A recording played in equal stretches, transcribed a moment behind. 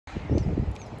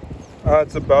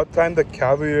It's about time the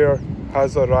caviar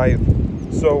has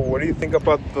arrived. So what do you think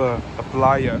about the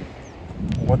playa?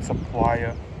 What's a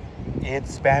playa?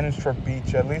 It's Spanish for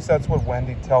beach. At least that's what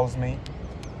Wendy tells me.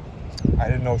 I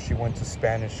didn't know she went to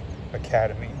Spanish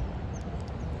Academy.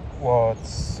 Well,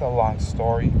 it's a long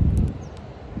story.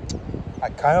 I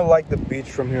kind of like the beach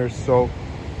from here, so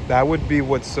that would be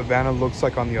what Savannah looks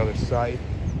like on the other side.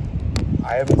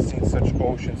 I haven't seen such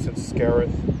ocean since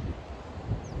Scarith.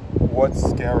 What's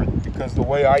Scarith? Because the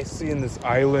way I see in this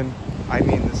island, I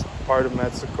mean this part of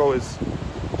Mexico, is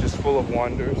just full of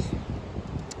wonders.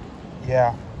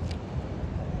 Yeah.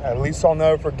 At least I'll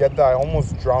never forget that I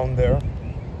almost drowned there.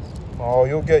 Oh,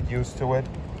 you'll get used to it.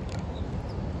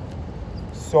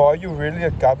 So are you really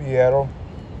a caballero?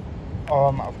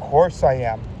 Of course I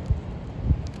am.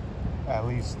 At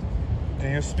least. Do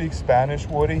you speak Spanish,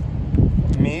 Woody?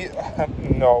 Me?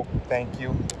 No, thank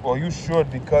you. Well, you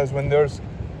should, because when there's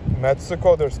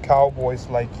Mexico, there's cowboys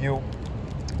like you.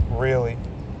 Really.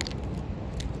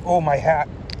 Oh, my hat.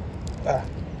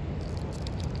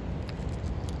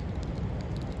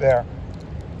 There.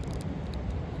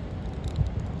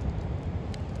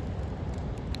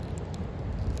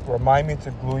 Remind me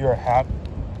to glue your hat,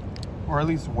 or at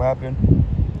least weapon.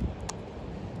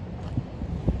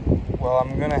 Well,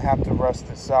 I'm gonna have to rest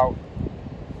this out.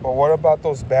 But what about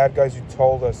those bad guys you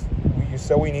told us? You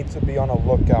said we need to be on a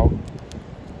lookout.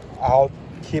 I'll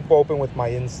keep open with my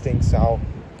instincts. I'll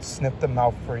snip them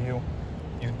out for you.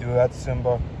 You do that,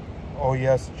 Simba? Oh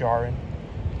yes, Jaren.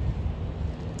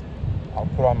 I'll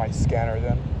put on my scanner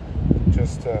then,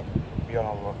 just to be on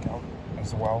a lookout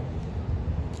as well.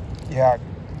 Yeah,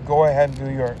 go ahead and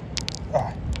do your...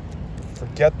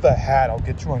 forget the hat, I'll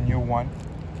get you a new one.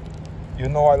 You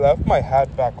know, I left my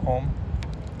hat back home.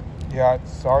 Yeah,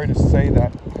 sorry to say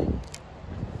that.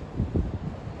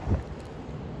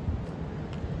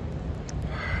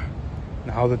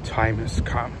 Now the time has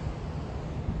come.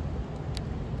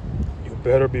 You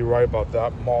better be right about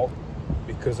that, Maul,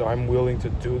 because I'm willing to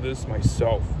do this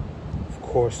myself. Of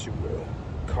course you will,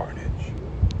 Carnage.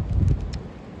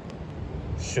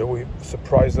 Should we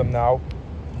surprise them now?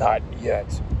 Not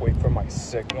yet. Wait for my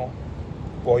signal.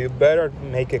 Well, you better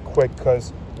make it quick,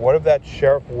 because what if that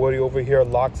Sheriff Woody over here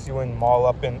locks you and Maul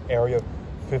up in Area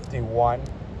 51?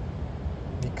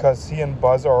 Because he and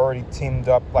Buzz are already teamed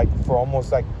up like for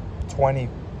almost like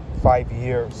 25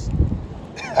 years.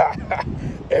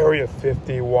 Area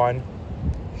 51.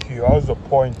 He has a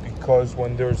point, because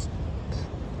when there's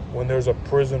a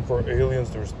prison for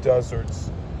aliens, there's deserts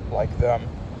like them.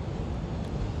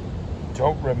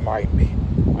 Don't remind me.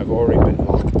 I've already been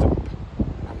locked up.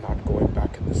 I'm not going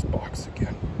back in this box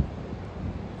again.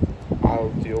 I'll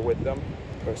deal with them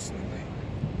personally.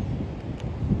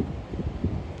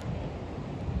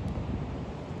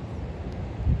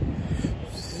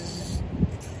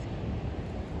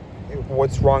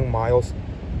 What's wrong, Miles?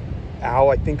 Al,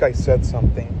 I think I said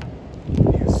something.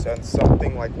 You said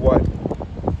something? Like what?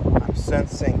 I'm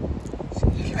sensing...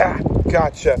 Yeah,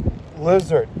 gotcha.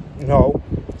 Lizard. No,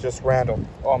 just Randall.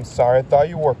 Oh, I'm sorry. I thought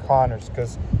you were Connors,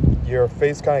 because your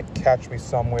face kind of catch me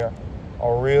somewhere.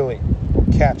 Oh, really?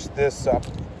 We'll catch this up.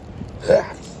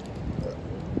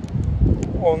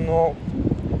 Oh, no.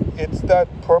 It's that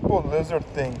purple lizard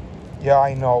thing. Yeah,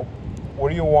 I know. What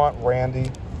do you want,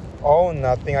 Randy? Oh,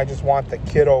 nothing. I just want the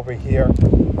kid over here.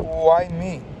 Why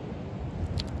me?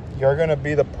 You're going to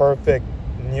be the perfect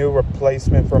new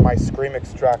replacement for my Scream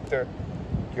Extractor.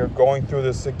 You're going through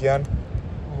this again.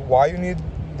 Why you need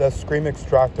the Scream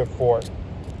Extractor for?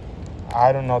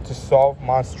 I don't know, to solve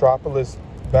Monstropolis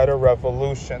better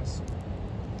revolutions.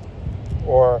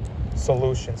 Or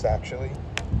solutions, actually.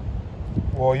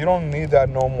 Well, you don't need that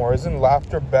no more. Isn't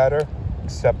laughter better?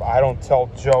 Except I don't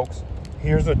tell jokes.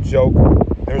 Here's a joke.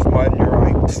 There's mud in your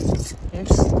eye.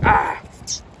 Ah!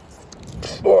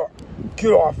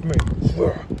 Get off me.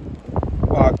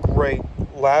 Great.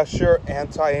 Lasher,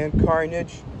 Anti-Ink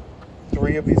Carnage.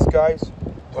 3 of these guys.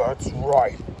 That's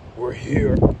right. We're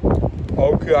here.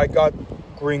 Okay, I got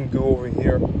green goo over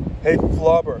here. Hey,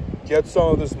 Flubber, get some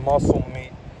of this muscle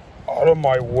meat. Out of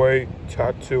my way,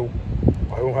 Tattoo.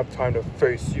 I don't have time to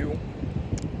face you.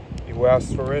 You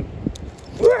asked for it.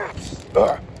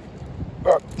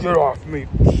 Get off me.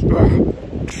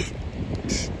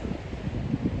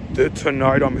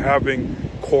 Tonight I'm having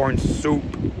corn soup.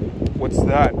 What's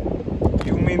that?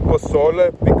 You mean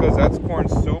pozole? Because that's corn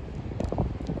soup?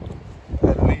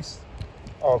 At least.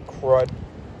 Oh, crud.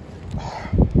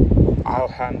 I'll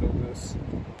handle this.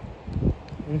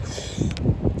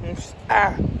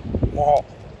 Maul.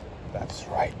 That's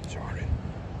right, Jordan.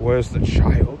 Where's the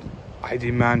child? I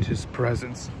demand his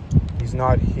presence. He's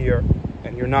not here,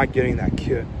 and you're not getting that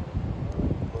kid.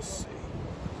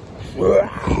 We'll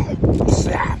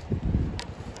see.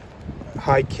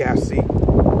 Hi, Cassie.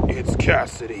 It's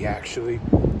Cassidy, actually.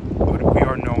 But we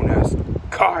are known as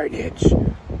Carnage.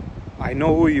 I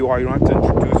know who you are. You don't have to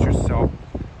introduce yourself.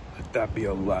 Let that be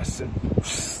a lesson.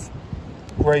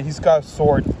 Great, he's got a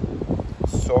sword.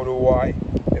 So do I.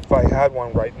 If I had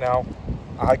one right now,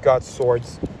 I got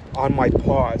swords on my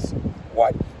paws.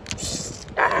 What?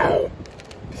 Ow.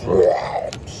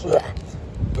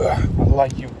 I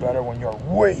like you better when you're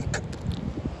weak.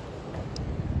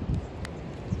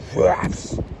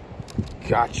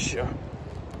 Gotcha.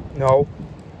 No,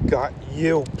 got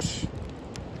you.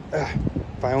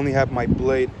 If I only have my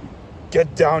blade.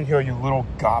 Get down here, you little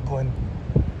goblin.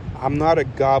 I'm not a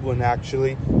goblin,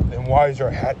 actually. Then why is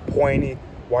your hat pointy?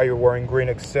 Why you're wearing green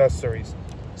accessories?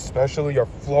 Especially you're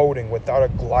floating without a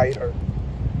glider.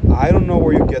 I don't know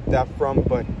where you get that from,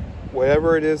 but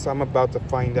whatever it is, I'm about to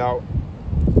find out.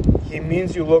 He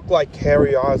means you look like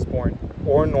Harry Osborn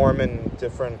or Norman in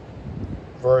different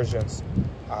versions.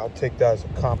 I'll take that as a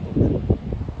compliment.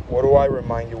 What do I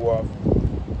remind you of?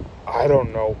 I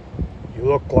don't know. You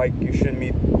look like you should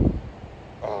meet,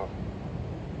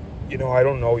 I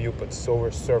don't know you, but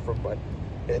Silver Surfer, but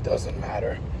it doesn't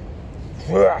matter.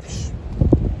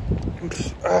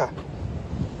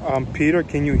 Peter,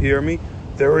 can you hear me?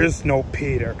 There is no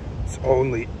Peter. It's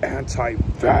only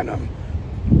anti-venom.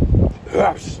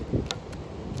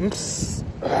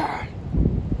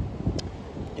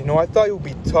 I thought you would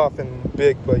be tough and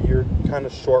big, but you're kind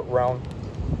of short round.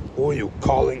 Who are you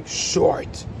calling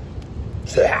short?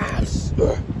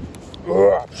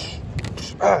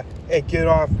 Hey, get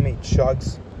off me,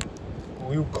 Chugs. Who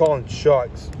are you calling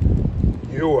Chugs?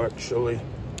 You, actually.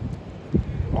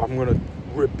 I'm gonna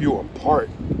rip you apart,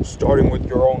 starting with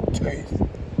your own teeth.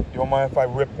 You don't mind if I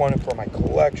rip one for my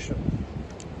collection?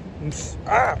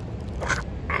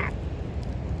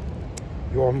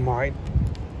 You're mine.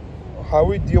 How do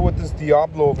we deal with this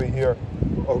Diablo over here?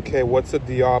 Okay, what's a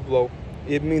Diablo?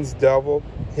 It means devil.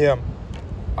 Him.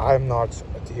 I'm not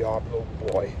a Diablo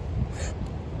boy.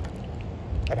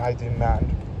 And I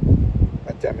demand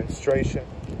a demonstration.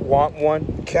 Want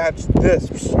one? Catch this.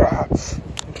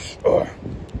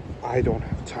 I don't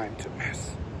have time to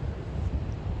miss.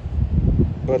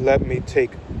 But let me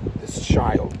take this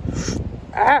child.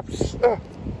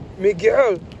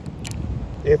 Miguel!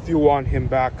 If you want him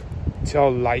back,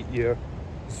 tell Lightyear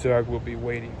Zurg will be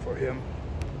waiting for him.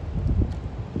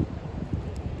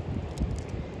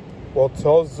 Well,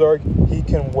 tell Zurg he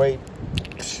can wait.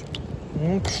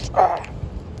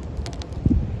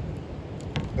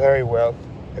 Very well.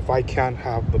 If I can't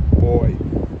have the boy,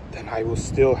 then I will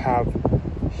still have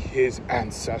his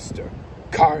ancestor,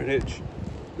 Carnage.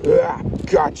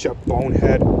 Gotcha,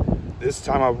 bonehead. This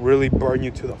time I'll really burn you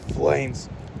to the flames.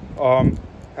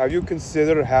 Have you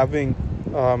considered having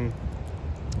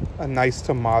a nice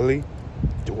tamale?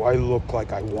 Do I look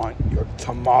like I want your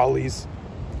tamales?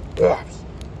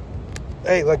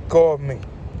 Hey, let go of me.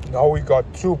 Now we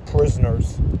got 2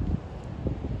 prisoners.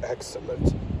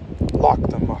 Excellent. Lock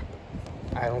them up.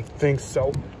 I don't think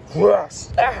so.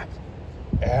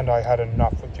 And I had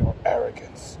enough with your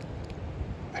arrogance.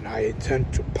 And I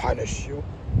intend to punish you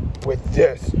with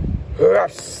this.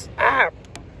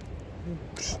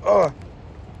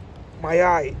 My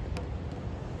eye.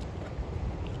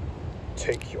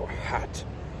 Take your hat.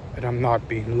 And I'm not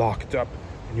being locked up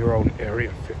in your own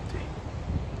Area 50.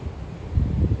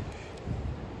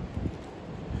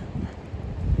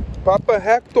 Papa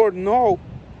Hector, no.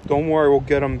 Don't worry, we'll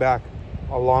get him back.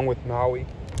 Along with Maui.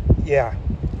 Yeah.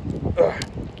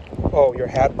 Oh, your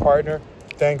hat partner?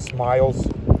 Thanks, Miles.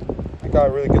 I gotta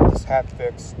really get this hat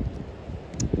fixed.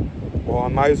 Well, I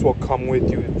might as well come with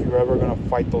you if you're ever gonna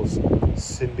fight those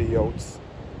symbiotes.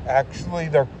 Actually,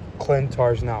 they're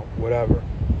Clintars now. Whatever.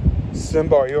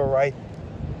 Simba, are you alright?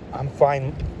 I'm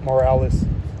fine, Morales.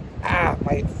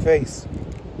 My face.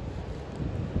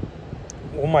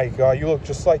 Oh my god, you look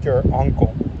just like your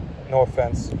uncle. No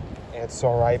offense. It's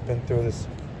alright, been through this.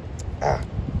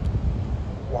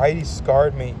 Whitey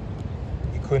scarred me.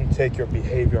 He couldn't take your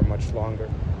behavior much longer.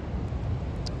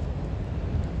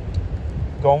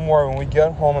 Don't worry, when we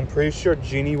get home, I'm pretty sure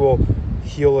Jeannie will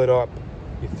heal it up.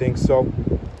 You think so?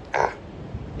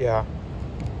 Yeah.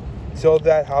 Till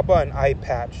that, how about an eye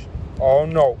patch? Oh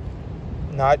no,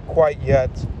 not quite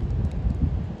yet.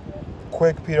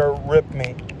 Quick, Peter, rip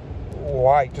me.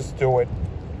 Why? Just do it.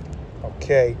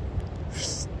 Okay.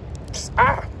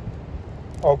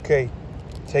 Okay.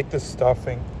 Take the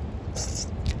stuffing.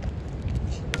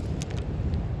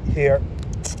 Here.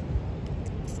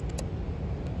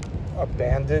 A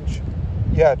bandage?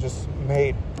 Yeah, just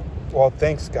made. Well,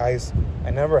 thanks, guys.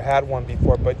 I never had one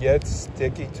before, but yeah, it's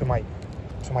sticky to my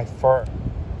fur.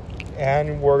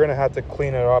 And we're gonna have to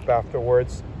clean it up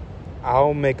afterwards.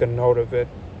 I'll make a note of it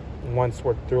once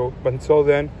we're through. But until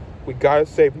then, we gotta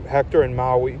save Hector and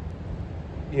Maui.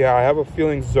 Yeah, I have a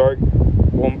feeling Zerg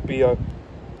won't be a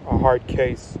hard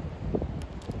case.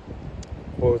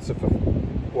 Well,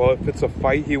 if it's a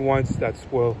fight he wants, that's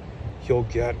what he'll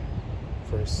get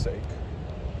for his sake.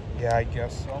 Yeah, I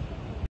guess so.